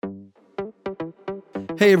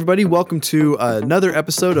Hey, everybody, welcome to another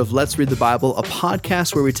episode of Let's Read the Bible, a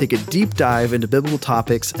podcast where we take a deep dive into biblical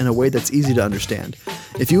topics in a way that's easy to understand.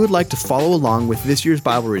 If you would like to follow along with this year's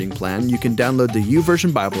Bible reading plan, you can download the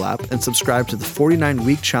YouVersion Bible app and subscribe to the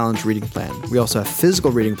 49-week challenge reading plan. We also have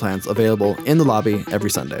physical reading plans available in the lobby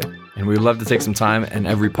every Sunday. And we'd love to take some time in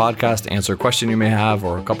every podcast to answer a question you may have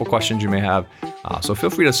or a couple questions you may have. So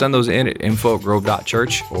feel free to send those in at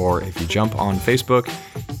info@grove.church, or if you jump on Facebook,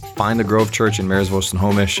 find the Grove Church in Marysville,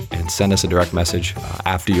 Snohomish, and send us a direct message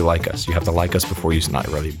after you like us. You have to like us before you, not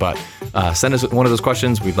really, but send us one of those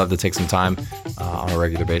questions. We'd love to take some time on a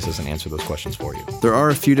regular basis and answer those questions for you. There are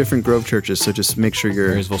a few different Grove churches, so just make sure you're...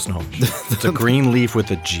 Marysville, Snohomish. It's a green leaf with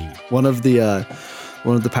a G. One of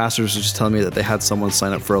the pastors was just telling me that they had someone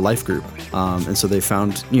sign up for a life group, and so they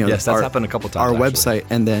found, yes, that's happened a couple times. Our website,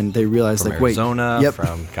 and then they realized, from Arizona,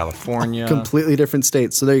 from California, completely different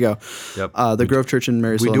states. So there you go. Yep. The Grove Church in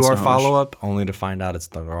Marysville. We do our follow up only to find out it's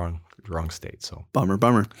the wrong state. So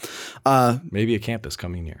bummer. Maybe a campus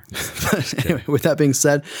coming near. But anyway, with that being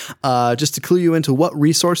said, just to clue you into what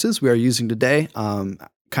resources we are using today.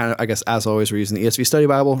 Kind of, I guess, as always, we're using the ESV Study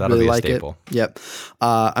Bible. That'll really be a like staple. It. Yep. We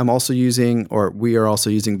are also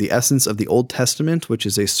using The Essence of the Old Testament, which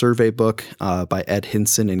is a survey book by Ed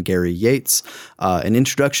Hinson and Gary Yates, An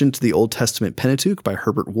Introduction to the Old Testament Pentateuch by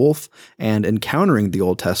Herbert Wolf, and Encountering the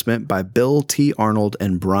Old Testament by Bill T. Arnold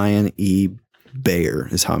and Brian E. Bayer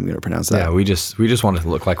is how I'm going to pronounce that. Yeah, we just want to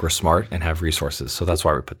look like we're smart and have resources, so that's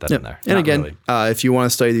why we put that in there. And again, if you want to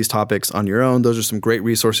study these topics on your own, those are some great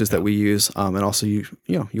resources that we use. And also, you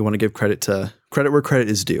want to give credit where credit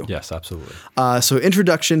is due. Yes, absolutely. So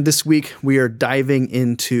introduction this week, we are diving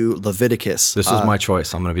into Leviticus. This was my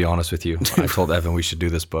choice. I'm going to be honest with you. I told Evan we should do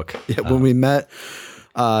this book. Yeah, when we met,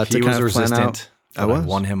 he was resistant. I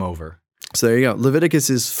won him over. So there you go. Leviticus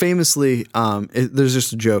is famously, there's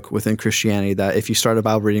just a joke within Christianity that if you start a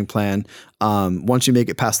Bible reading plan, once you make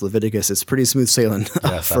it past Leviticus, it's pretty smooth sailing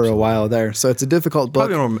for a while there. So it's a difficult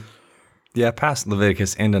book. Past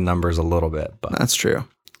Leviticus into Numbers a little bit. But that's true.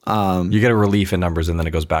 You get a relief in Numbers, and then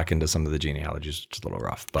it goes back into some of the genealogies, which is a little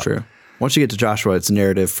rough. But true. Once you get to Joshua, it's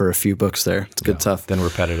narrative for a few books there. It's good stuff. Then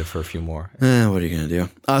repetitive for a few more. What are you going to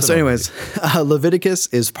do? So anyways, Leviticus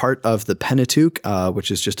is part of the Pentateuch,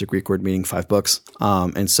 which is just a Greek word meaning 5 books.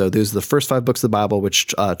 And so those are the first 5 books of the Bible,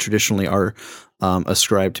 which traditionally are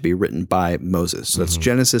ascribed to be written by Moses. So that's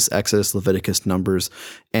Genesis, Exodus, Leviticus, Numbers,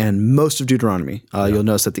 and most of Deuteronomy. You'll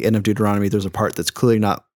notice at the end of Deuteronomy, there's a part that's clearly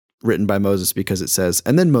not written by Moses because it says,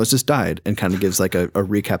 and then Moses died, and kind of gives like a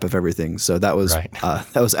recap of everything. So that was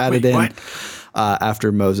added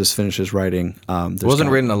after Moses finishes writing. It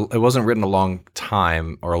wasn't written a long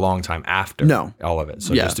time after all of it.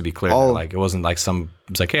 So just to be clear, it wasn't like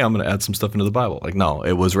it's like, hey, I'm going to add some stuff into the Bible. Like, no,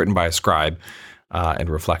 it was written by a scribe in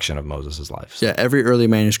reflection of Moses' life. So. Yeah, every early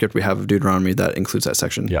manuscript we have of Deuteronomy that includes that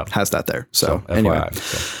section has that there. So anyway.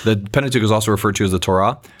 FYI. The Pentateuch is also referred to as the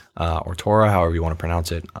Torah. Or Torah, however you want to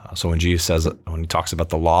pronounce it. So when Jesus says, when he talks about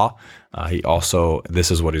the law,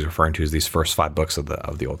 this is what he's referring to as these first 5 books of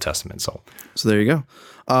the Old Testament. So there you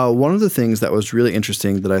go. One of the things that was really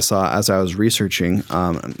interesting that I saw as I was researching,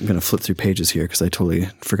 I'm going to flip through pages here because I totally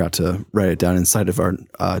forgot to write it down inside of our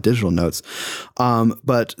digital notes.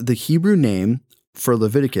 But the Hebrew name for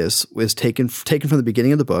Leviticus was taken from the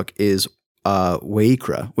beginning of the book is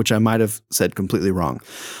Wayikra, which I might have said completely wrong.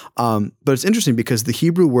 But it's interesting because the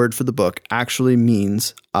Hebrew word for the book actually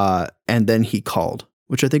means, and then he called,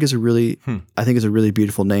 which I think is a really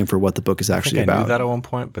beautiful name for what the book is actually about. I knew that at one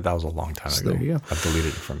point, but that was a long time ago. There you go. I've deleted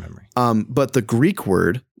it from memory. But the Greek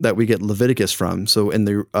word that we get Leviticus from, so in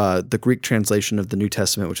the Greek translation of the New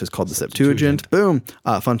Testament, which is called the Septuagint, boom,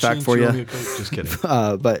 fun fact for you. Just kidding.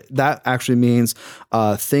 But that actually means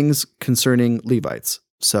things concerning Levites.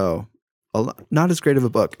 So not as great of a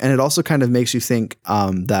book. And it also kind of makes you think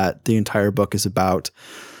that the entire book is about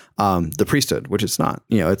the priesthood, which it's not.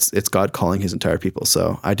 It's God calling his entire people.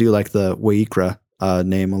 So I do like the Wayikra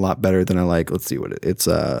name a lot better than I like, let's see what it's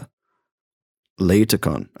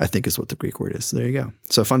Leitikon, I think is what the Greek word is. So there you go.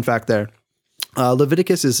 So fun fact there.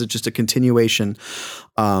 Leviticus is just a continuation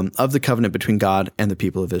of the covenant between God and the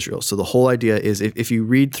people of Israel. So the whole idea is if you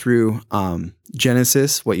read through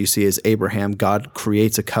Genesis, what you see is Abraham. God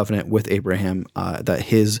creates a covenant with Abraham that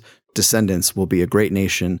his descendants will be a great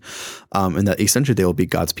nation, and that essentially they will be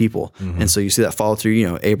God's people. Mm-hmm. And so you see that follow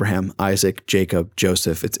through, Abraham, Isaac, Jacob,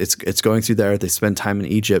 Joseph. It's going through there. They spend time in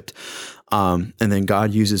Egypt, and then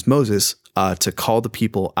God uses Moses to call the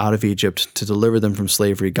people out of Egypt, to deliver them from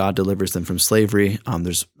slavery. God delivers them from slavery.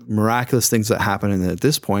 There's miraculous things that happen, and at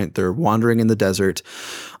this point, they're wandering in the desert,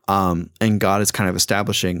 and God is kind of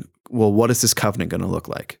establishing well, what is this covenant going to look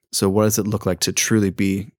like? So what does it look like to truly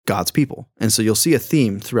be God's people? And so you'll see a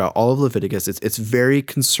theme throughout all of Leviticus. It's very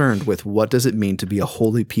concerned with what does it mean to be a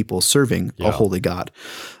holy people serving a holy God.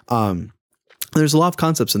 There's a lot of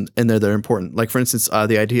concepts in there that are important. Like, for instance,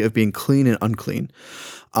 the idea of being clean and unclean.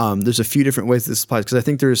 There's a few different ways this applies, because I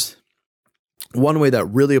think there's one way that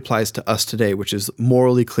really applies to us today, which is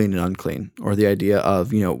morally clean and unclean, or the idea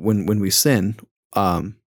of, when we sin,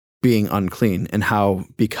 being unclean, and how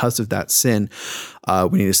because of that sin,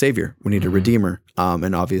 we need a savior, we need a redeemer.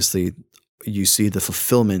 And obviously you see the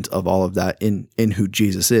fulfillment of all of that in who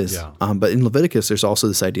Jesus is. Yeah. But in Leviticus, there's also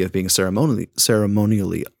this idea of being ceremonially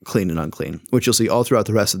clean and unclean, which you'll see all throughout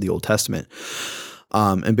the rest of the Old Testament.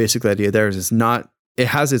 And basically the idea there is it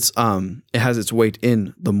has its weight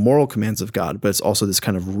in the moral commands of God, but it's also this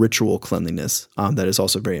kind of ritual cleanliness that is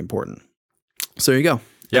also very important. So there you go.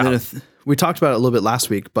 Yeah. And then we talked about it a little bit last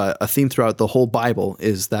week, but a theme throughout the whole Bible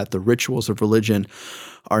is that the rituals of religion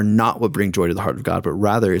are not what bring joy to the heart of God, but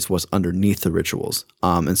rather it's what's underneath the rituals.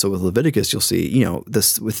 And so with Leviticus, you'll see,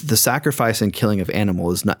 this with the sacrifice and killing of an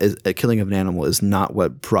animal is not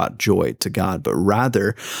what brought joy to God, but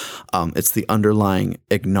rather it's the underlying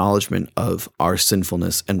acknowledgement of our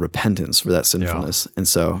sinfulness and repentance for that sinfulness. Yeah. And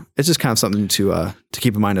so it's just kind of something to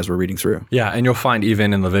keep in mind as we're reading through. Yeah, and you'll find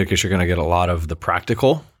even in Leviticus, you're going to get a lot of the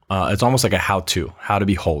practical. It's almost like a how to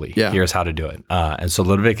be holy. Yeah. Here's how to do it. And so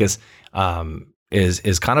Leviticus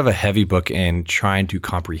is kind of a heavy book in trying to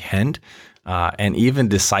comprehend and even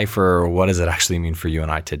decipher what does it actually mean for you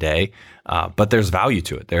and I today. But there's value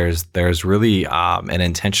to it. There's really an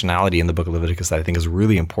intentionality in the book of Leviticus that I think is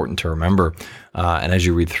really important to remember. And as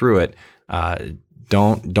you read through it,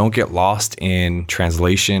 don't get lost in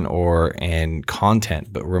translation or in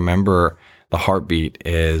content, but remember the heartbeat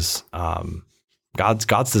is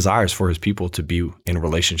God's desires for his people to be in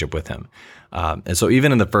relationship with him. And so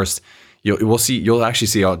even in the first, you'll actually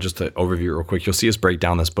see, just to overview real quick, you'll see us break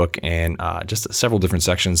down this book in just several different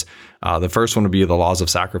sections. The first one would be the laws of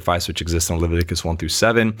sacrifice, which exist in Leviticus 1 through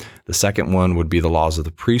 7. The second one would be the laws of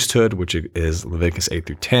the priesthood, which is Leviticus 8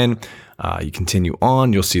 through 10. You continue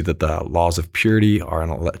on, you'll see that the laws of purity are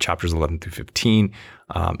in chapters 11 through 15.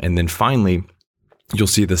 And then finally, you'll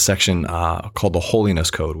see this section called the Holiness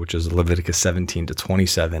Code, which is Leviticus 17 to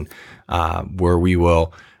 27, where we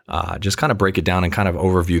will just kind of break it down and kind of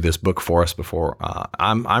overview this book for us before.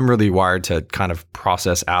 I'm really wired to kind of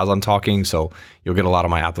process as I'm talking, so you'll get a lot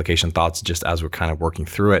of my application thoughts just as we're kind of working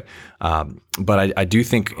through it. But I do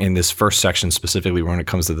think in this first section, specifically when it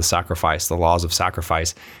comes to the sacrifice, the laws of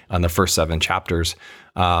sacrifice, on the first 7 chapters,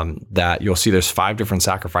 that you'll see there's 5 different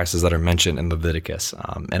sacrifices that are mentioned in Leviticus.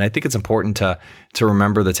 And I think it's important to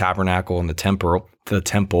remember the tabernacle and the temple. The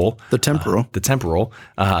tabernacle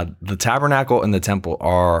and the temple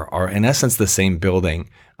are in essence the same building.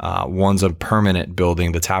 One's a permanent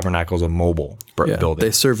building. The tabernacle is a mobile building.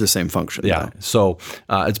 They serve the same function. Yeah. Though. So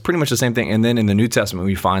it's pretty much the same thing. And then in the New Testament,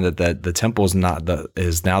 we find that the temple is now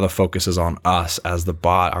the focus is on us as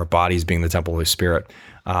our bodies being the temple of the Spirit.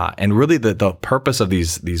 And really the purpose of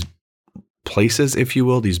these places, if you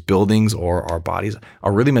will, these buildings or our bodies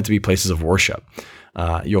are really meant to be places of worship.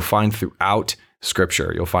 You'll find throughout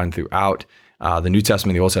Scripture, you'll find throughout the New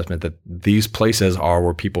Testament, the Old Testament, that these places are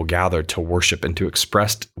where people gather to worship and to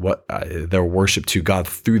express what their worship to God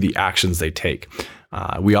through the actions they take.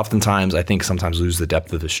 We oftentimes, I think, sometimes lose the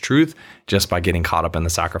depth of this truth just by getting caught up in the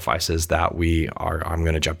sacrifices that I'm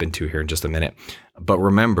going to jump into here in just a minute. But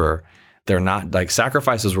remember, they're not like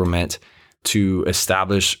sacrifices were meant to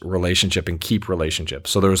establish relationship and keep relationship.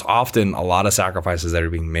 So there's often a lot of sacrifices that are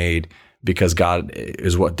being made because God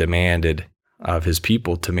is what demanded of his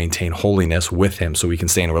people to maintain holiness with him so we can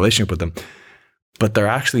stay in a relationship with him. But they're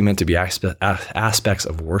actually meant to be aspects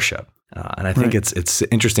of worship. And I think it's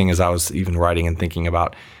interesting as I was even writing and thinking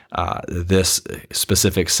about this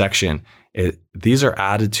specific section. These are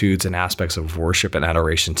attitudes and aspects of worship and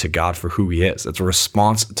adoration to God for who he is. It's a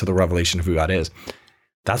response to the revelation of who God is.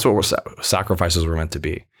 That's what sacrifices were meant to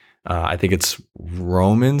be. I think it's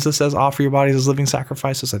Romans that says, offer your bodies as living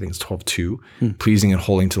sacrifices. I think it's 12:2, pleasing and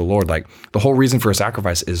holy to the Lord. Like the whole reason for a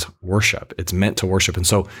sacrifice is worship. It's meant to worship. And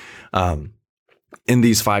so in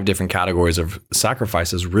these 5 different categories of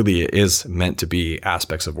sacrifices, really it is meant to be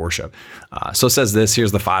aspects of worship. So it says this,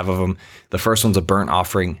 here's the 5 of them. The first one's a burnt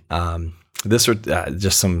offering. This are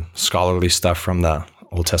just some scholarly stuff from the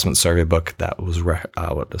Old Testament survey book that was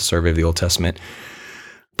the survey of the Old Testament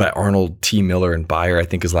by Arnold T. Miller and Beyer, I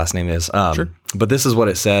think his last name is. Sure. But this is what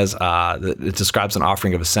it says. It describes an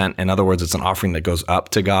offering of ascent. In other words, it's an offering that goes up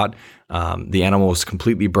to God. The animal is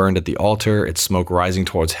completely burned at the altar. It's smoke rising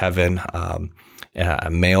towards heaven. A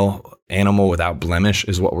male animal without blemish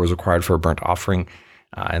is what was required for a burnt offering.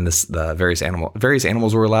 And the various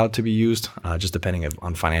animals were allowed to be used, just depending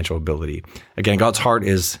on financial ability. Again, God's heart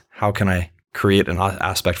is, how can I create an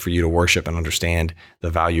aspect for you to worship and understand the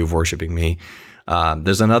value of worshiping me?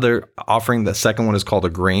 There's another offering. The second one is called a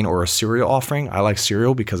grain or a cereal offering. I like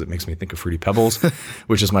cereal because it makes me think of Fruity Pebbles,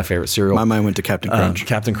 which is my favorite cereal. My mind went to Captain Crunch.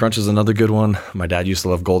 Captain Crunch is another good one. My dad used to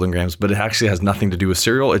love Golden Grahams, but it actually has nothing to do with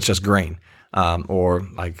cereal. It's just grain, or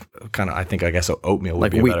like kind of, I guess oatmeal would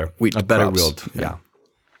like be wheat a better crops. wheeled, yeah.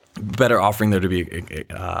 Better offering there to be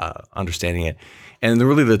understanding it. And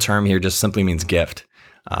really the term here just simply means gift.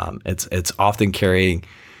 It's often carrying,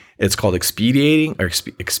 it's called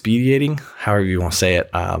expediating, however you want to say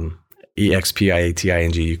it,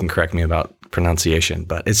 expiating. You can correct me about pronunciation,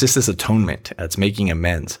 but it's just this atonement. It's making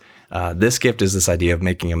amends. This gift is this idea of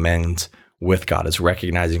making amends with God. It's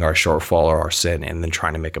recognizing our shortfall or our sin and then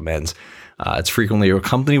trying to make amends. It's frequently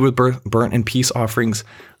accompanied with burnt and peace offerings,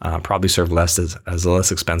 probably served less as a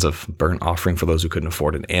less expensive burnt offering for those who couldn't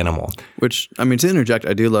afford an animal. Which, I mean, to interject,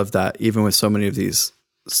 I do love that even with so many of these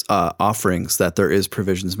offerings that there is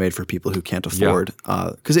provisions made for people who can't afford,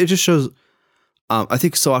 because it just shows. I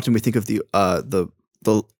think so often we think of the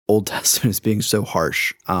Old Testament as being so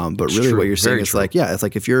harsh, but it's really true. What you're saying is like, it's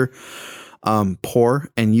like if you're poor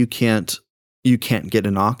and you can't get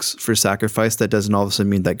an ox for sacrifice, that doesn't all of a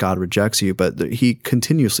sudden mean that God rejects you, but he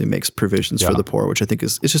continuously makes provisions for the poor, which I think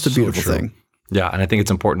it's just a beautiful thing. Yeah, and I think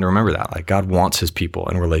it's important to remember that. Like, God wants his people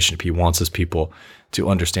in relationship. He wants his people to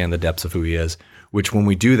understand the depths of who he is, which when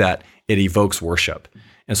we do that, it evokes worship.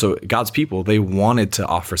 And so God's people, they wanted to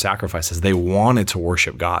offer sacrifices. They wanted to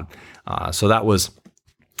worship God. So that was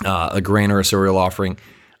a grain or a cereal offering.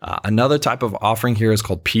 Another type of offering here is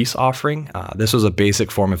called peace offering. This was a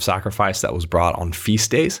basic form of sacrifice that was brought on feast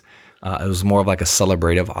days. It was more of like a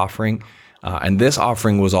celebrative offering. And this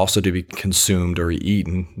offering was also to be consumed or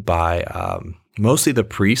eaten by mostly the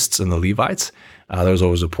priests and the Levites. There was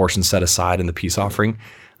always a portion set aside in the peace offering.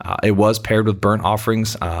 It was paired with burnt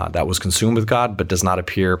offerings that was consumed with God, but does not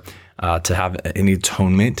appear to have any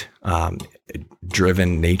atonement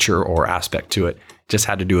driven nature or aspect to it. Just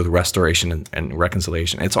had to do with restoration and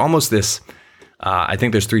reconciliation. It's almost this, I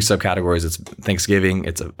think there's 3 subcategories. It's Thanksgiving,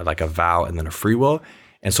 it's like a vow, and then a free will.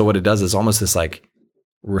 And so what it does is almost this like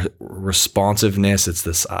responsiveness. It's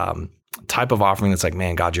this type of offering that's like,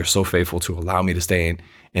 man, God, you're so faithful to allow me to stay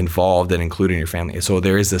involved and included in your family. So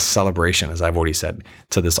there is this celebration, as I've already said,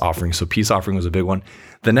 to this offering. So peace offering was a big one.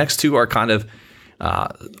 The next 2 are kind of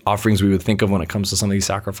offerings we would think of when it comes to some of these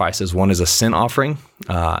sacrifices. One is a sin offering.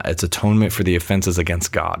 It's atonement for the offenses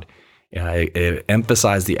against God. It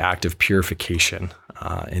emphasized the act of purification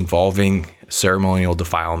involving ceremonial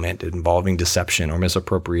defilement, involving deception or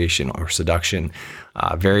misappropriation or seduction.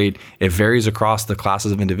 It varies across the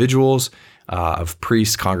classes of individuals, of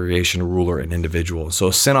priest, congregation, ruler, and individual. So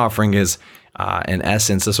a sin offering is, in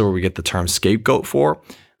essence, this is where we get the term scapegoat for.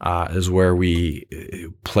 Is where we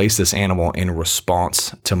place this animal in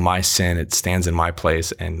response to my sin. It stands in my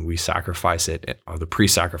place, and we sacrifice it, or the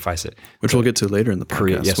priest sacrifice it. Which we'll get to later in the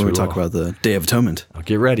podcast when we talk about the Day of Atonement. I'll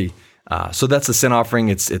get ready. So that's the sin offering.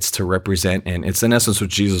 It's to represent, and it's in essence what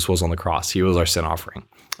Jesus was on the cross. He was our sin offering.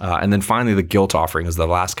 And then finally, the guilt offering is the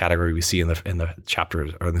last category we see in the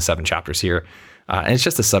chapters, or in the 7 chapters here. And it's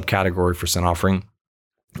just a subcategory for sin offering.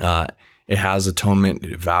 It has atonement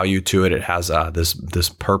value to it. It has this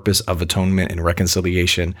purpose of atonement and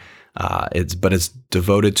reconciliation. It's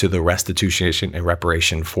devoted to the restitution and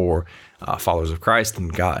reparation for followers of Christ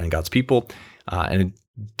and God's people, and it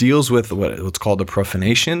deals with what's called the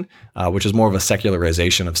profanation, which is more of a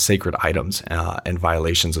secularization of sacred items and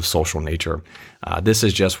violations of social nature. This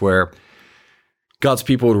is just where God's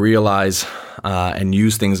people would realize and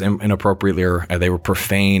use things inappropriately, or they would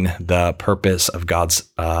profane the purpose of God's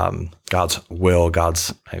will,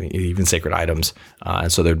 even sacred items.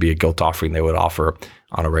 And so there'd be a guilt offering they would offer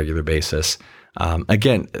on a regular basis.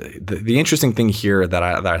 Again, the interesting thing here that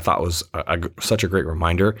I thought was such a great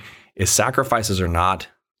reminder is sacrifices are not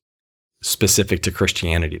specific to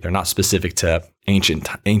Christianity. They're not specific to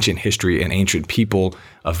ancient history and ancient people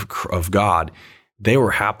of God. They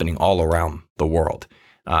were happening all around the world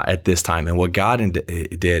at this time. And what God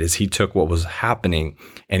did is he took what was happening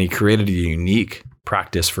and he created a unique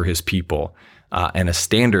practice for his people and a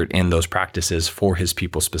standard in those practices for his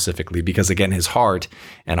people specifically. Because again, his heart,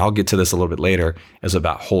 and I'll get to this a little bit later, is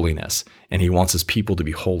about holiness. And he wants his people to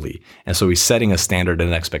be holy. And so he's setting a standard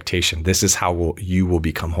and an expectation. This is how you will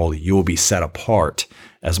become holy. You will be set apart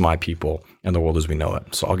as my people in the world as we know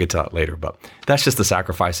it. So I'll get to that later, but that's just the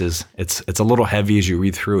sacrifices. It's a little heavy as you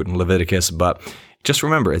read through it in Leviticus, but just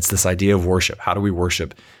remember, it's this idea of worship. How do we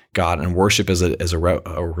worship God? And worship is a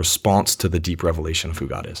response to the deep revelation of who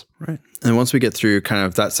God is. Right. And once we get through kind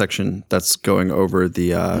of that section that's going over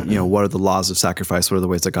the, what are the laws of sacrifice? What are the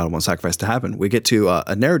ways that God wants sacrifice to happen? We get to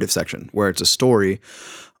a narrative section where it's a story.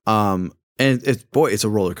 And it's a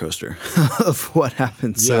roller coaster of what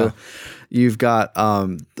happens. Yeah. So you've got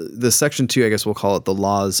the section 2, I guess we'll call it the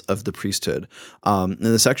laws of the priesthood. And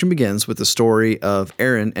the section begins with the story of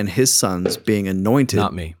Aaron and his sons being anointed.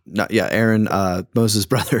 Not me. Aaron, Moses'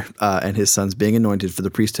 brother, and his sons being anointed for the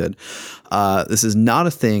priesthood. This is not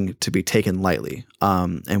a thing to be taken lightly.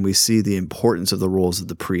 And we see the importance of the roles of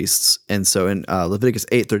the priests. And so in Leviticus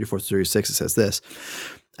 8:34-36, it says this: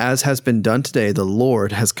 "As has been done today, the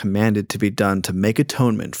Lord has commanded to be done to make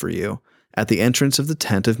atonement for you. At the entrance of the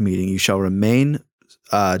tent of meeting, you shall remain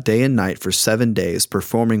day and night for 7 days,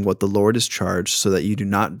 performing what the Lord has charged, so that you do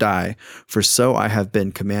not die. For so I have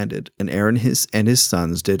been commanded." And Aaron and his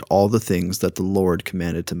sons did all the things that the Lord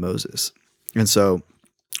commanded to Moses. And so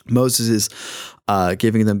Moses is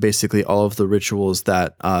giving them basically all of the rituals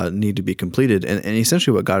that need to be completed. And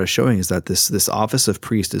essentially what God is showing is that this office of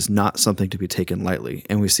priest is not something to be taken lightly.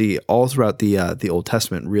 And we see all throughout the Old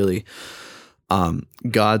Testament, really,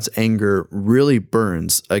 God's anger really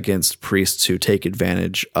burns against priests who take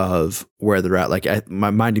advantage of where they're at. Like my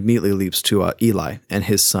mind immediately leaps to Eli and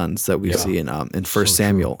his sons that we see in 1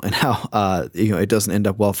 Samuel, and how it doesn't end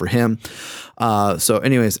up well for him. So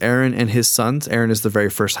anyways, Aaron and his sons. Aaron is the very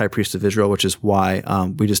first high priest of Israel, which is why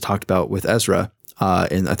we just talked about with Ezra.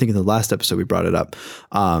 And I think in the last episode we brought it up.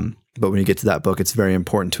 But when you get to that book, it's very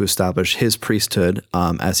important to establish his priesthood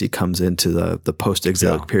as he comes into the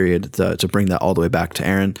post-exilic period to bring that all the way back to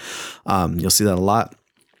Aaron. You'll see that a lot.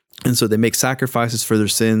 And so they make sacrifices for their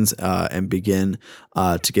sins and begin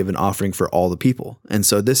to give an offering for all the people. And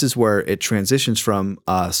so this is where it transitions from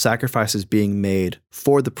sacrifices being made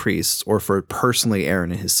for the priests or for personally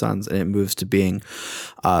Aaron and his sons, and it moves to being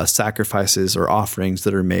sacrifices or offerings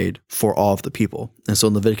that are made for all of the people. And so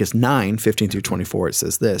in Leviticus 9:15-24, it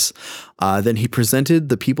says this: "Then he presented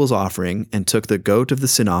the people's offering and took the goat of the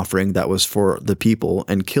sin offering that was for the people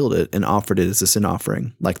and killed it and offered it as a sin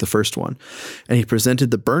offering, like the first one. And he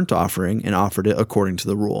presented the burnt offering and offered it according to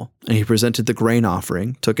the rule. And he presented the grain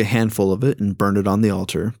offering, took a handful of it and burned it on the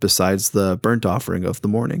altar, besides the burnt offering of the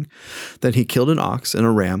morning. Then he killed an ox and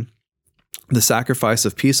a ram, the sacrifice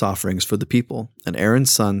of peace offerings for the people, and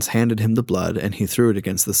Aaron's sons handed him the blood, and he threw it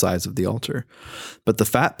against the sides of the altar. But the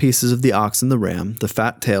fat pieces of the ox and the ram, the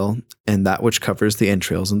fat tail, and that which covers the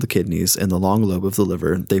entrails and the kidneys, and the long lobe of the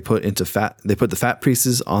liver, they put the fat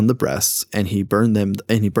pieces on the breasts, and he burned them,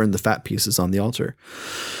 and he burned the fat pieces on the altar.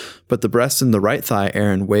 But the breast and the right thigh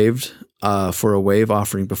Aaron waved for a wave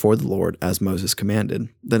offering before the Lord, as Moses commanded.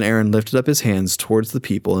 Then Aaron lifted up his hands towards the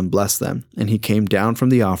people and blessed them. And he came down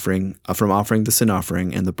from offering the sin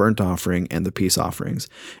offering and the burnt offering and the peace offerings.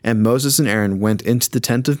 And Moses and Aaron went into the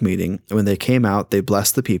tent of meeting. And when they came out, they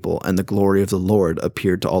blessed the people, and the glory of the Lord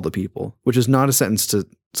appeared to all the people," which is not a sentence to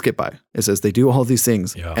skip by. It says they do all these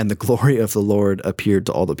things, and the glory of the Lord appeared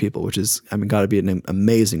to all the people, which is, got to be an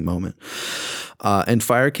amazing moment. And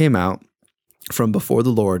fire came out from before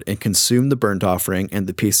the Lord and consumed the burnt offering and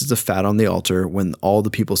the pieces of fat on the altar when all the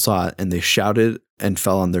people saw it, and they shouted and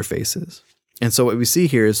fell on their faces. And so what we see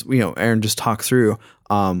here is, Aaron just talked through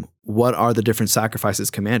what are the different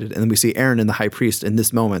sacrifices commanded. And then we see Aaron and the high priest in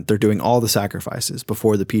this moment, they're doing all the sacrifices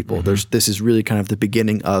before the people. Mm-hmm. This is really kind of the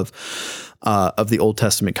beginning of the Old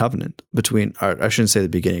Testament covenant I shouldn't say the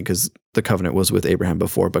beginning, because the covenant was with Abraham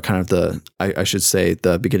before, but kind of I should say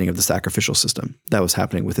the beginning of the sacrificial system that was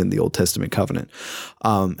happening within the Old Testament covenant.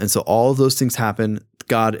 And so all of those things happen.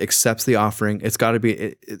 God accepts the offering. It's got to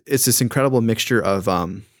be, it's this incredible mixture of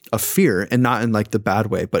fear, and not in like the bad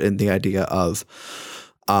way, but in the idea of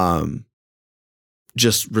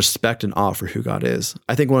just respect and awe for who God is.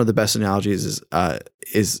 I think one of the best analogies is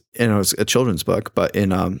it's a children's book, but in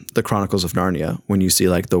the Chronicles of Narnia, when you see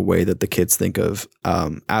like the way that the kids think of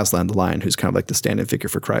Aslan the lion, who's kind of like the stand-in figure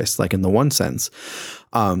for Christ. Like in the one sense,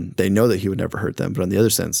 they know that he would never hurt them, but in the other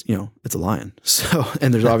sense, it's a lion. So,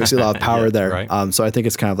 and there's obviously a lot of power there. Right. So I think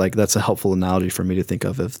it's kind of like, that's a helpful analogy for me to think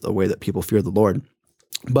of the way that people fear the Lord.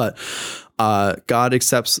 But God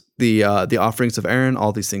accepts the offerings of Aaron.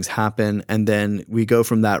 All these things happen, and then we go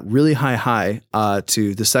from that really high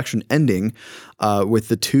to the section ending with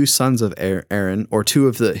the two sons of Aaron, or two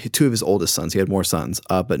of his oldest sons. He had more sons,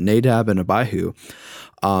 but Nadab and Abihu,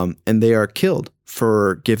 and they are killed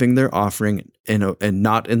for giving their offering and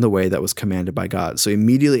not in the way that was commanded by God. So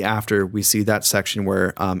immediately after, we see that section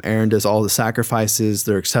where Aaron does all the sacrifices.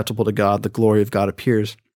 They're acceptable to God. The glory of God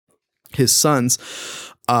appears. His sons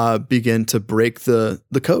begin to break the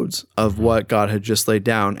codes of what God had just laid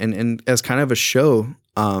down, and as kind of a show,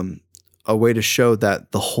 a way to show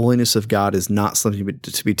that the holiness of God is not something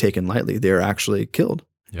to be taken lightly. They are actually killed.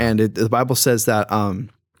 Yeah. And the Bible says that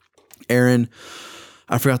Aaron,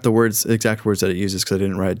 I forgot the exact words that it uses because I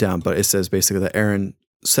didn't write it down, but it says basically that Aaron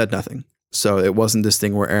said nothing. So it wasn't this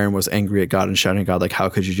thing where Aaron was angry at God and shouting at God, like, how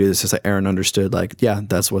could you do this? It's like Aaron understood, like, yeah,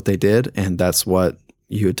 that's what they did. And that's what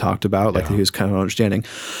you had talked about. Like he was kind of understanding.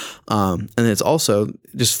 And it's also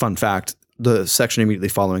just fun fact, the section immediately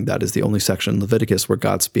following that is the only section in Leviticus where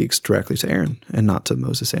God speaks directly to Aaron and not to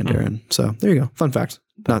Moses and Aaron. So there you go. Fun fact.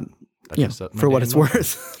 For what it's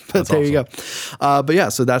worth. But there you go. But yeah,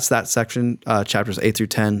 so that's that section, chapters 8 through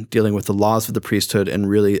 10, dealing with the laws of the priesthood and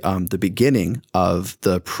really the beginning of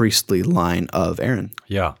the priestly line of Aaron.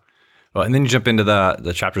 Yeah. Well, and then you jump into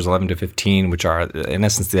the chapters 11 to 15, which are, in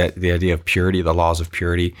essence, the idea of purity, the laws of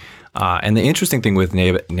purity. And the interesting thing with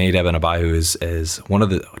Nadab and Abihu is one of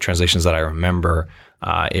the translations that I remember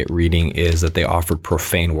it reading is that they offered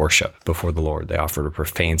profane worship before the Lord. They offered a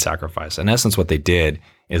profane sacrifice. In essence, what they did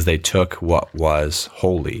is they took what was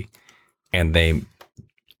holy and they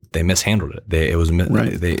mishandled it.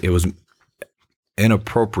 It was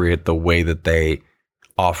inappropriate the way that they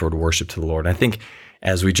offered worship to the Lord. And I think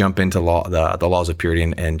as we jump into the laws of purity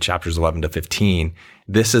in chapters 11 to 15,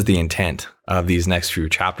 this is the intent of these next few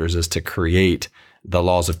chapters, is to create the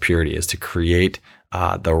laws of purity, is to create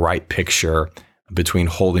the right picture between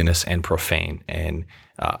holiness and profane, and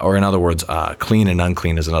or in other words, clean and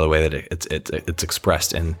unclean is another way that it's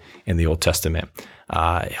expressed in the Old Testament.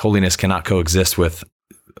 Holiness cannot coexist with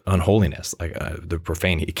unholiness, like the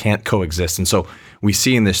profane. It can't coexist, and so we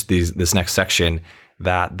see in this next section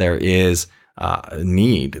that there is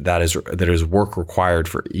need that is work required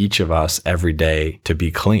for each of us every day to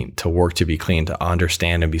be clean, to work to be clean, to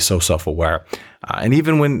understand and be so self-aware. And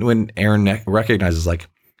even when Aaron recognizes, like,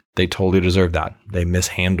 they totally deserve that. They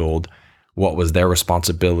mishandled what was their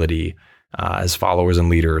responsibility as followers and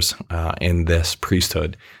leaders in this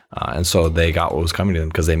priesthood. And so they got what was coming to them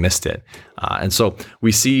because they missed it. And so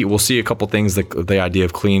we'll see a couple things, the idea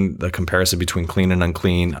of clean, the comparison between clean and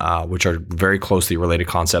unclean, which are very closely related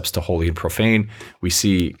concepts to holy and profane. We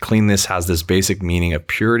see cleanness has this basic meaning of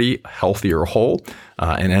purity, healthy or whole,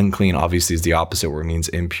 and unclean obviously is the opposite, where it means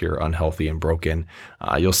impure, unhealthy, and broken.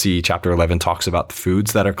 You'll see chapter 11 talks about the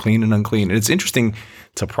foods that are clean and unclean. And it's interesting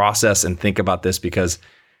to process and think about this because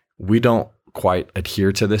we don't quite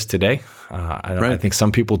adhere to this today. I think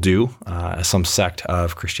some people do. Some sect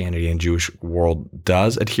of Christianity and Jewish world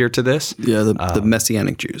does adhere to this. Yeah, the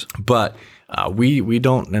Messianic Jews. But we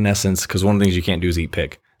don't, in essence, because one of the things you can't do is eat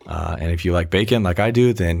pig. And if you like bacon like I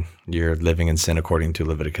do, then you're living in sin according to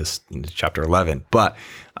Leviticus chapter 11. But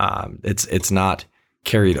it's not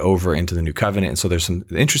carried over into the new covenant. And so there's some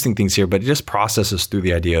interesting things here, but it just processes through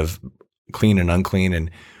the idea of clean and unclean,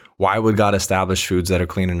 and why would God establish foods that are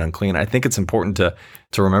clean and unclean? I think it's important to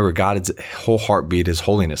remember God's whole heartbeat is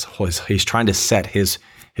holiness. He's trying to set his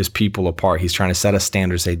people apart. He's trying to set a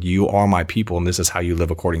standard, say, you are my people, and this is how you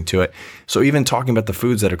live according to it. So even talking about the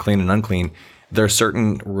foods that are clean and unclean, there are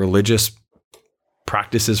certain religious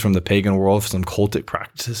practices from the pagan world, some cultic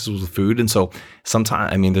practices with food. And so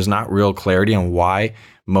sometimes, there's not real clarity on why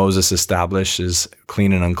Moses establishes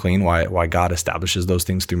clean and unclean, why God establishes those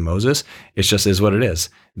things through Moses. It just is what it is.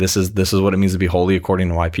 This is what it means to be holy according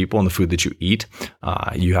to my people, and the food that you eat.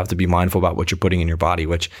 You have to be mindful about what you're putting in your body,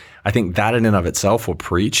 which I think that in and of itself will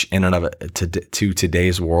preach in and of it to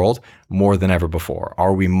today's world more than ever before.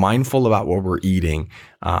 Are we mindful about what we're eating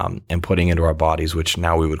and putting into our bodies, which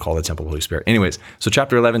now we would call the temple of the Holy Spirit? Anyways, so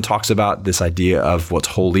chapter 11 talks about this idea of what's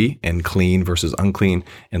holy and clean versus unclean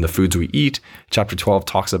in the foods we eat. Chapter 12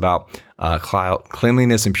 talks about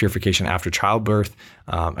cleanliness and purification after childbirth.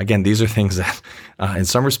 Again, these are things that, in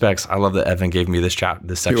some respects, I love that Evan gave me this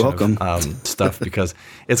section of stuff because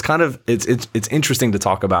it's kind of it's interesting to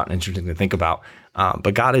talk about and interesting to think about.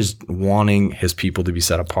 But God is wanting His people to be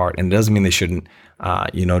set apart, and it doesn't mean they shouldn't,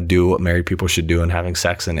 do what married people should do, and having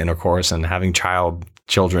sex and intercourse and having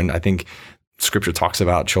children. I think Scripture talks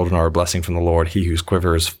about children are a blessing from the Lord. He whose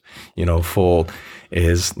quiver is, full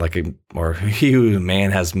is like he who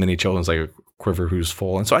man has many children is like a quiver who's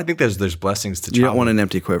full. And so I think there's blessings to. You don't want an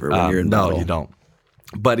empty quiver when you're in battle. No, you don't.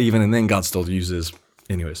 But even and then God still uses.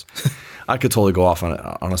 Anyways, I could totally go off on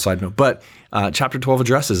a side note. But chapter 12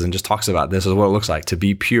 addresses and just talks about this is what it looks like to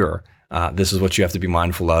be pure. This is what you have to be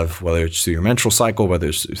mindful of, whether it's through your menstrual cycle, whether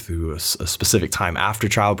it's through a specific time after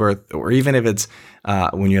childbirth, or even if it's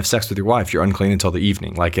when you have sex with your wife, you're unclean until the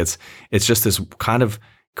evening. Like it's just this kind of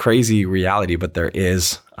crazy reality, but there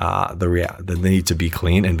is the need to be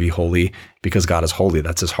clean and be holy because God is holy.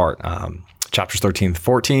 That's his heart. Chapters 13 to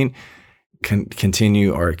 14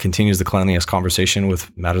 continues the cleanliness conversation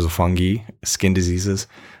with matters of fungi, skin diseases.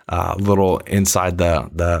 Little inside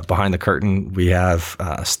the behind the curtain, we have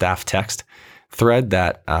a staff text thread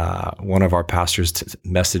that one of our pastors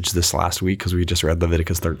messaged this last week because we just read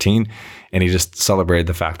Leviticus 13, and he just celebrated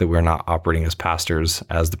the fact that we're not operating as pastors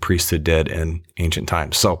as the priesthood did in ancient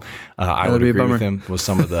times. So I would agree with him with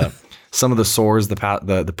some of the sores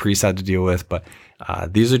the priests had to deal with, but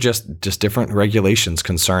these are just different regulations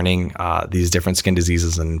concerning these different skin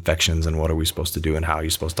diseases and infections, and what are we supposed to do and how are you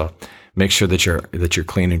supposed to make sure that you're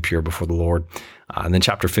clean and pure before the Lord. And then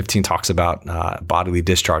chapter 15 talks about bodily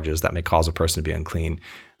discharges that may cause a person to be unclean,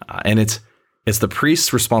 and it's the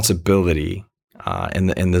priest's responsibility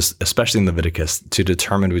in this, especially in Leviticus, to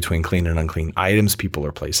determine between clean and unclean items, people,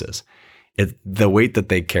 or places. The weight that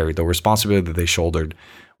they carried, the responsibility that they shouldered,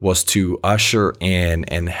 was to usher in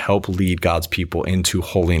and help lead God's people into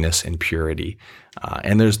holiness and purity.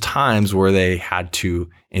 And there's times where they had to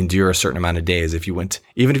endure a certain amount of days. Even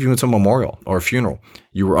if you went to a memorial or a funeral,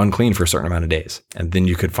 you were unclean for a certain amount of days, and then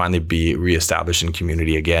you could finally be reestablished in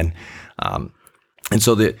community again. And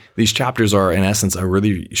so these chapters are, in essence, a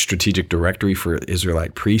really strategic directory for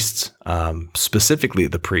Israelite priests, specifically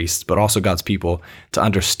the priests, but also God's people, to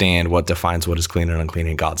understand what defines what is clean and unclean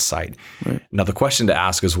in God's sight. Right. Now, the question to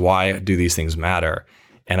ask is, why do these things matter?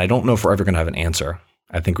 And I don't know if we're ever going to have an answer.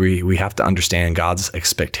 I think we have to understand God's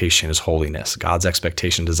expectation is holiness. God's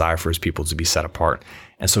expectation, desire for his people to be set apart.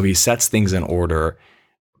 And so he sets things in order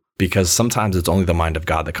because sometimes it's only the mind of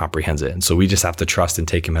God that comprehends it. And so we just have to trust and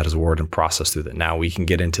take him at his word and process through that. Now we can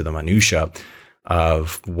get into the minutia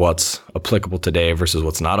of what's applicable today versus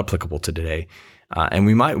what's not applicable to today. And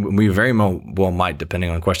we very well might,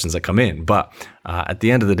 depending on questions that come in. But at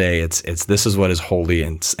the end of the day, it's this is what is holy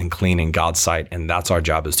and clean in God's sight. And that's our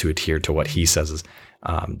job, is to adhere to what he says is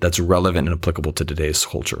that's relevant and applicable to today's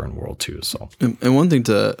culture and world too. So, and one thing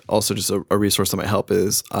to also, just a resource that might help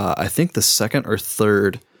is I think the second or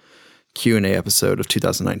third Q&A episode of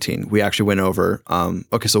 2019, we actually went over,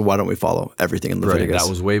 okay, so why don't we follow everything in Leviticus? Right, that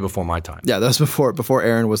was way before my time. Yeah, that was before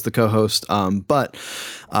Aaron was the co-host. But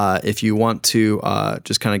if you want to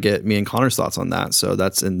just kind of get me and Connor's thoughts on that, so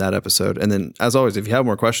that's in that episode. And then, as always, if you have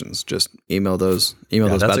more questions, just email those bad boys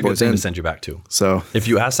in. That's a good thing to send you back to. So if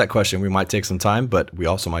you ask that question, we might take some time, but we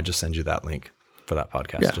also might just send you that link for that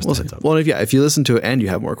podcast. Yeah, well, if you listen to it and you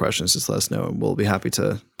have more questions, just let us know, and we'll be happy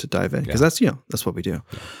to dive in, because that's what we do.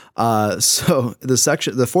 Yeah. So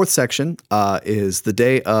the fourth section is the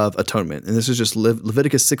Day of Atonement, and this is just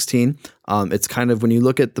Leviticus 16. It's kind of, when you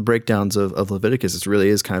look at the breakdowns of Leviticus, it really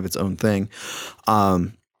is kind of its own thing.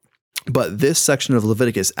 But this section of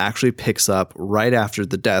Leviticus actually picks up right after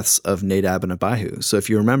the deaths of Nadab and Abihu. So if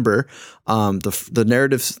you remember, the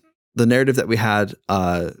narrative that we had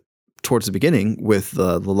towards the beginning with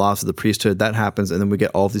the laws of the priesthood, that happens, and then we get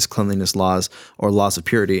all of these cleanliness laws or laws of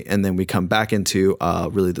purity, and then we come back into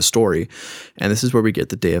really the story, and this is where we get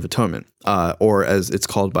the Day of Atonement, or as it's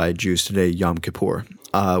called by Jews today, Yom Kippur,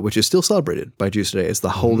 which is still celebrated by Jews today. It's the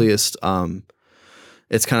holiest.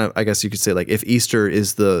 It's kind of, I guess you could say, like, if Easter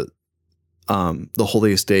is the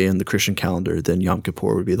holiest day in the Christian calendar, then Yom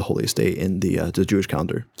Kippur would be the holiest day in the Jewish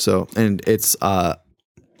calendar. So, and it's a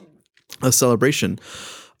celebration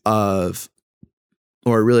of,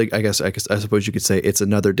 or really, I suppose you could say it's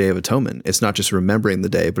another Day of Atonement. It's not just remembering the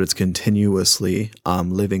day, but it's continuously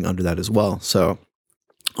living under that as well. So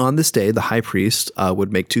on this day, the high priest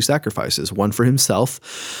would make two sacrifices, one for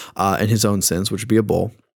himself and his own sins, which would be a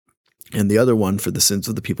bull, and the other one for the sins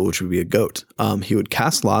of the people, which would be a goat. He would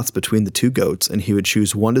cast lots between the two goats, and he would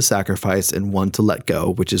choose one to sacrifice and one to let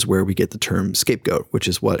go, which is where we get the term scapegoat, which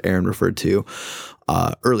is what Aaron referred to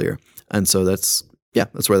earlier. And so that's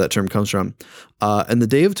where that term comes from. And the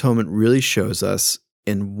Day of Atonement really shows us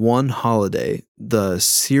in one holiday the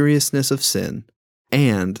seriousness of sin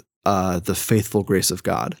and the faithful grace of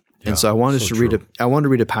God. And so I wanted to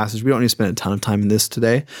read a passage. We don't need to spend a ton of time in this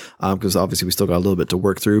today, because obviously we still got a little bit to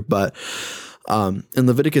work through. But in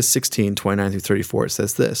Leviticus 16, 29 through 34, it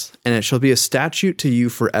says this: "And it shall be a statute to you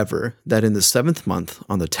forever, that in the 7th month,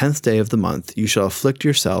 on the 10th day of the month, you shall afflict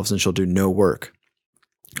yourselves and shall do no work,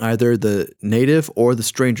 either the native or the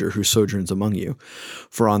stranger who sojourns among you.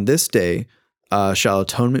 For on this day shall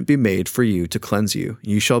atonement be made for you to cleanse you.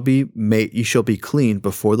 You shall be clean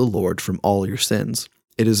before the Lord from all your sins.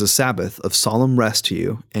 It is a Sabbath of solemn rest to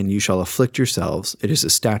you, and you shall afflict yourselves. It is a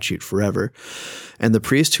statute forever. And the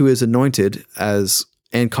priest who is anointed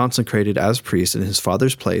and consecrated as priest in his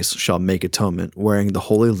father's place shall make atonement, wearing the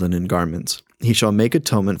holy linen garments. He shall make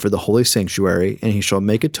atonement for the holy sanctuary, and he shall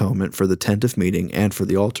make atonement for the tent of meeting and for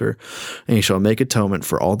the altar, and he shall make atonement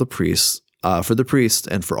for all the priests, for the priests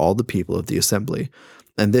and for all the people of the assembly.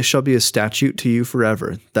 And this shall be a statute to you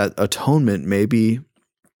forever, that atonement may be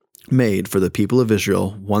made for the people of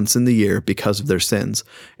Israel once in the year because of their sins.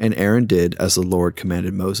 And Aaron did as the Lord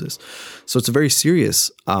commanded Moses. So it's a very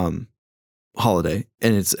serious holiday,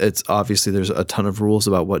 and it's obviously there's a ton of rules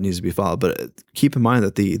about what needs to be followed. But keep in mind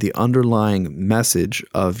that the underlying message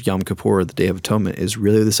of Yom Kippur, the Day of Atonement, is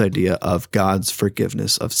really this idea of God's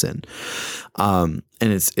forgiveness of sin. And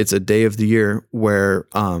it's a day of the year where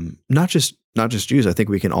not just Jews, I think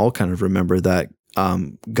we can all kind of remember that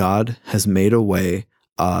God has made a way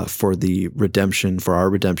for the redemption, for our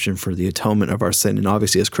redemption, for the atonement of our sin. And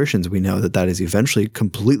obviously as Christians, we know that is eventually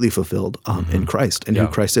completely fulfilled in Christ and who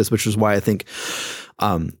Christ is, which is why I think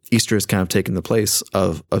Easter has kind of taken the place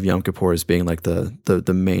of Yom Kippur as being like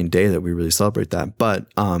the main day that we really celebrate that. But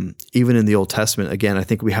even in the Old Testament, again, I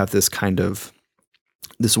think we have this kind of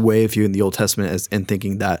this way of viewing the Old Testament and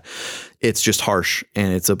thinking that it's just harsh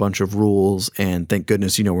and it's a bunch of rules, and thank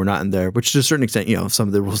goodness, we're not in there, which to a certain extent, some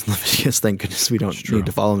of the rules in Leviticus, thank goodness we don't need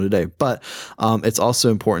to follow them today. But it's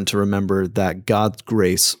also important to remember that God's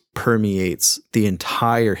grace permeates the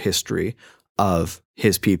entire history of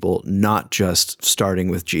his people, not just starting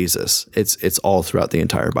with Jesus. It's all throughout the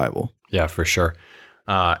entire Bible. Yeah, for sure.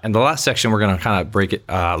 And the last section we're going to kind of break it,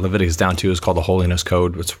 Leviticus down to, is called the Holiness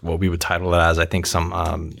Code, which what we would title it as. I think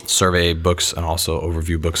some survey books and also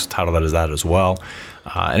overview books title that as that as well.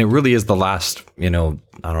 And it really is the last,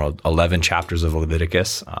 11 chapters of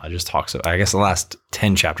Leviticus. Just talks, I guess, the last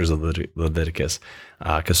 10 chapters of Leviticus,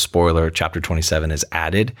 because spoiler, chapter 27 is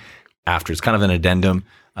added after. It's kind of an addendum.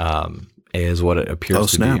 Is what it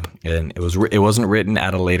appears to be. And it wasn't written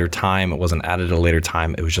at a later time. It wasn't added at a later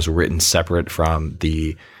time. It was just written separate from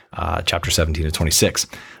the chapter 17 to 26.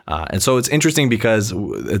 And so it's interesting because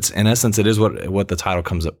it's, in essence, it is what the title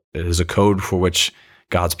comes up. It is a code for which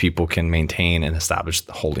God's people can maintain and establish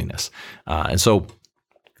the holiness. And so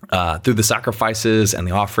through the sacrifices and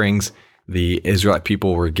the offerings, the Israelite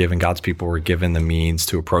people were given, God's people were given the means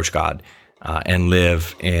to approach God and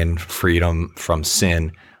live in freedom from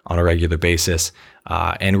sin on a regular basis.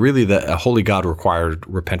 And really a holy God required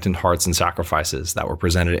repentant hearts and sacrifices that were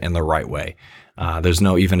presented in the right way. There's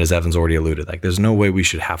no, even as Evan's already alluded, there's no way we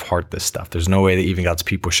should half-heart this stuff. There's no way that even God's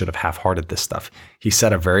people should have half-hearted this stuff. He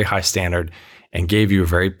set a very high standard and gave you a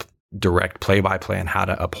very direct play-by-play on how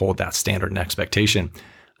to uphold that standard and expectation.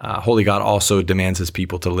 Holy God also demands his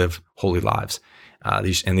people to live holy lives.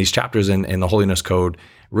 These chapters in the Holiness Code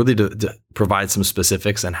really to provide some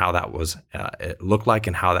specifics and how that was it looked like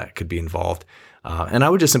and how that could be involved. And I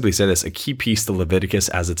would just simply say this: a key piece to Leviticus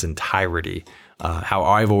as its entirety, how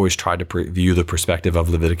I've always tried to view the perspective of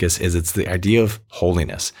Leviticus, is it's the idea of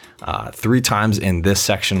holiness. 3 times in this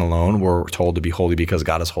section alone, we're told to be holy because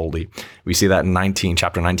God is holy. We see that in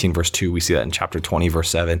chapter 19, verse 2. We see that in chapter 20, verse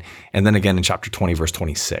 7. And then again in chapter 20, verse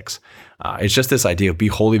 26. It's just this idea of be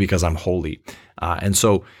holy because I'm holy. And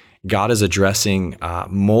so God is addressing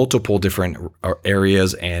multiple different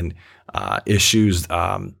areas and issues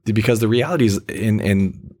because the reality is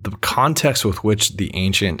in the context with which the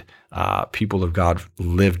ancient people of God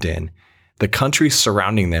lived in, the countries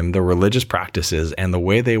surrounding them, the religious practices, and the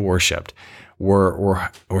way they worshipped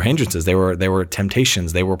were hindrances. They were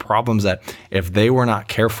temptations. They were problems that if they were not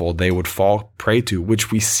careful, they would fall prey to,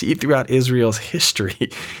 which we see throughout Israel's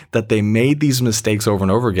history, that they made these mistakes over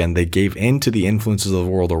and over again. They gave in to the influences of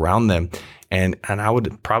the world around them. And I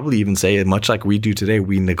would probably even say, much like we do today,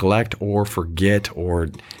 we neglect or forget or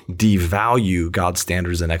devalue God's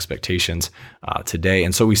standards and expectations today.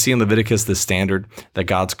 And so we see in Leviticus this standard that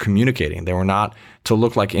God's communicating. They were not to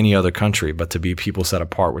look like any other country, but to be people set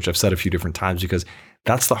apart, which I've said a few different times, because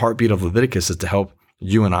that's the heartbeat of Leviticus, is to help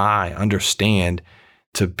you and I understand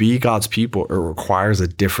to be God's people, it requires a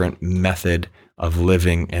different method of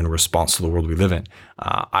living in response to the world we live in.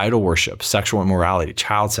 Idol worship, sexual immorality,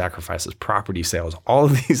 child sacrifices, property sales, all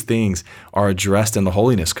of these things are addressed in the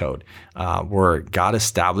Holiness Code, where God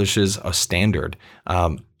establishes a standard.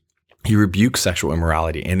 He rebukes sexual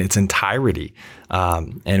immorality in its entirety.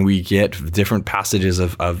 And we get different passages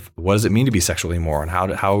of what does it mean to be sexually immoral and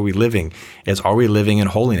how are we living? Are we living in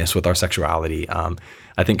holiness with our sexuality?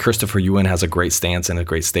 I think Christopher Ewan has a great stance and a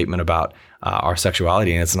great statement about our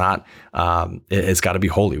sexuality, and it's not. It's got to be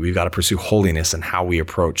holy. We've got to pursue holiness in how we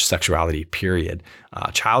approach sexuality. Period.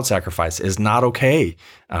 Child sacrifice is not okay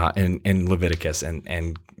in Leviticus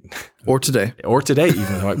and or today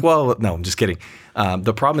even. Like, well, no, I'm just kidding.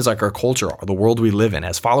 The problem is like our culture, the world we live in.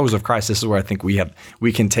 As followers of Christ, this is where I think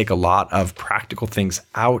we can take a lot of practical things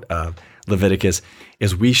out of Leviticus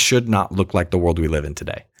is we should not look like the world we live in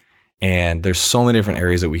today. And there's so many different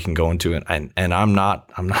areas that we can go into, and I'm not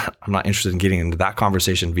interested in getting into that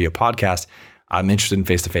conversation via podcast. I'm interested in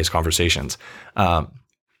face-to-face conversations.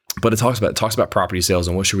 But it talks about property sales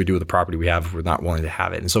and what should we do with the property we have if we're not willing to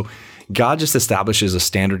have it. And so God just establishes a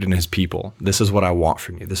standard in his people. This is what I want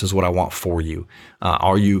from you. This is what I want for you.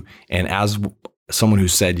 And as someone who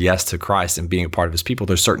said yes to Christ and being a part of his people,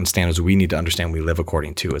 there's certain standards we need to understand we live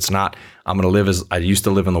according to. It's not, I'm going to live as I used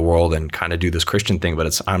to live in the world and kind of do this Christian thing, but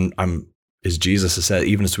it's, I'm as Jesus has said,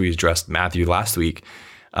 even as we addressed Matthew last week,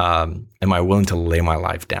 am I willing to lay my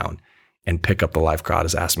life down and pick up the life God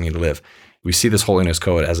has asked me to live? We see this holiness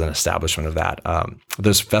code as an establishment of that.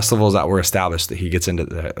 There's festivals that were established that he gets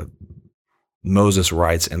into. Moses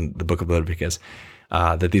writes in the book of Leviticus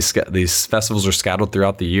that these festivals are scattered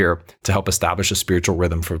throughout the year to help establish a spiritual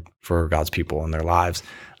rhythm for God's people and their lives.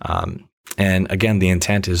 And again, the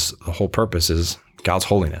intent is, the whole purpose is God's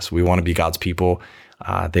holiness. We want to be God's people.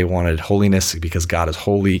 They wanted holiness because God is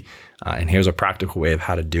holy. And here's a practical way of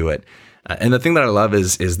how to do it. And the thing that I love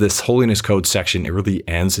is this holiness code section. It really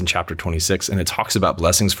ends in chapter 26, and it talks about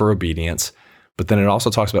blessings for obedience, but then it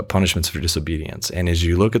also talks about punishments for disobedience. And as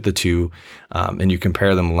you look at the two and you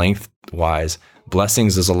compare them lengthwise,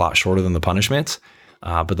 blessings is a lot shorter than the punishments,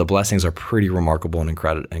 but the blessings are pretty remarkable and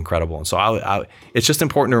incredible. And so it's just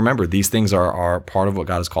important to remember these things are part of what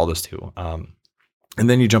God has called us to. And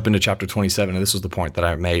then you jump into chapter 27, and this was the point that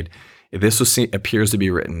I made. This appears to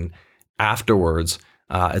be written afterwards.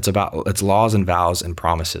 It's laws and vows and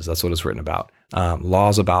promises. That's what it's written about.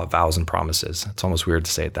 Laws about vows and promises. It's almost weird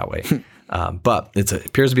to say it that way. But it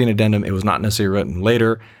appears to be an addendum. It was not necessarily written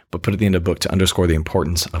later, but put at the end of the book to underscore the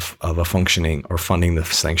importance of a functioning or funding the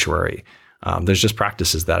sanctuary. There's just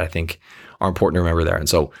practices that I think are important to remember there. And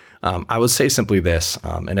so I would say simply this,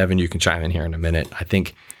 and Evan, you can chime in here in a minute. I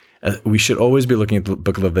think we should always be looking at the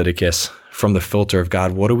book of Leviticus from the filter of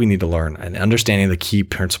God. What do we need to learn? And understanding the key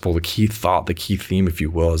principle, the key thought, the key theme, if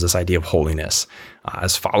you will, is this idea of holiness.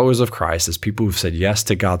 As followers of Christ, as people who've said yes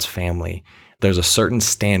to God's family, there's a certain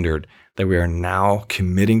standard that we are now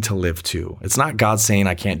committing to live to. It's not God saying,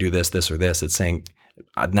 I can't do this, this, or this. It's saying,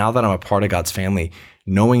 now that I'm a part of God's family,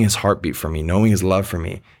 knowing his heartbeat for me, knowing his love for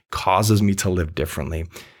me, causes me to live differently.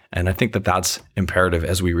 And I think that that's imperative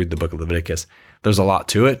as we read the book of Leviticus. There's a lot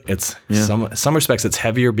to it. It's some respects it's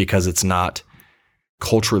heavier because it's not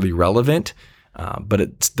culturally relevant, but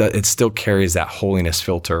it still carries that holiness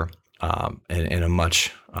filter in a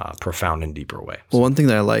much profound and deeper way. Well, one thing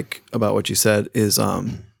that I like about what you said is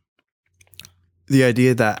the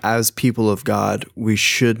idea that as people of God, we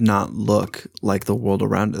should not look like the world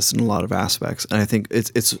around us in a lot of aspects. And I think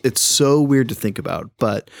it's so weird to think about,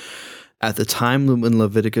 but at the time when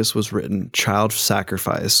Leviticus was written, child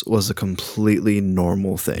sacrifice was a completely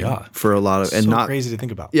normal thing for a lot of, and not crazy to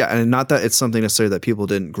think about. Yeah, and not that it's something necessarily that people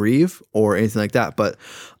didn't grieve or anything like that, but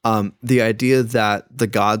the idea that the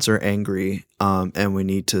gods are angry and we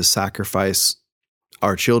need to sacrifice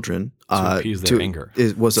our children to appease their anger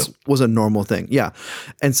was a normal thing. Yeah,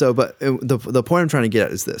 and so, but the point I'm trying to get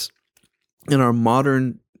at is this: in our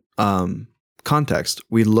modern context,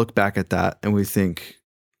 we look back at that and we think,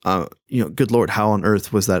 good Lord, how on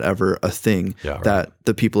earth was that ever a thing that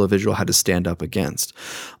the people of Israel had to stand up against?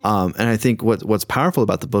 And I think what's powerful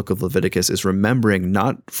about the book of Leviticus is remembering,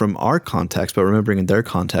 not from our context, but remembering in their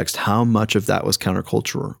context, how much of that was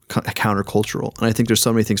countercultural. And I think there's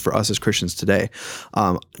so many things for us as Christians today.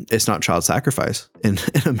 It's not child sacrifice in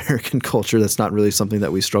American culture. That's not really something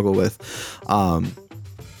that we struggle with.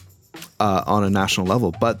 On a national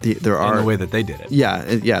level, but there are the way that they did it. Yeah.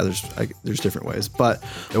 There's different ways, but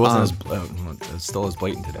it wasn't it's still as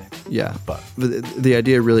blatant today. Yeah, but the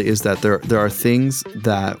idea really is that there are things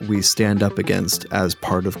that we stand up against as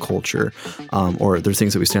part of culture, or there are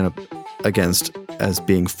things that we stand up against as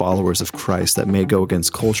being followers of Christ that may go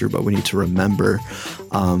against culture, but we need to remember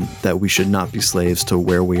that we should not be slaves to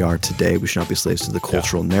where we are today. We should not be slaves to the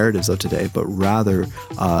cultural narratives of today, but rather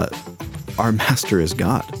our master is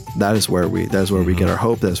God. That is where we get our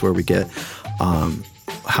hope. That's where we get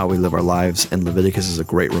how we live our lives. And Leviticus is a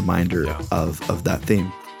great reminder of that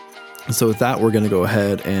theme. And so with that, we're going to go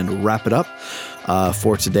ahead and wrap it up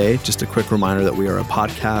for today. Just a quick reminder that we are a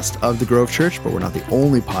podcast of the Grove Church, but we're not the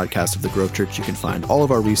only podcast of the Grove Church. You can find all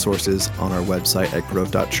of our resources on our website at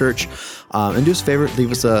grove.church. And do us a favor,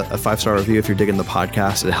 leave us a 5-star review if you're digging the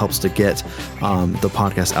podcast. It helps to get the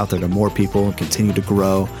podcast out there to more people and continue to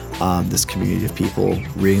grow this community of people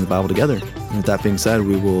reading the Bible together. And with that being said,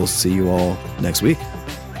 we will see you all next week.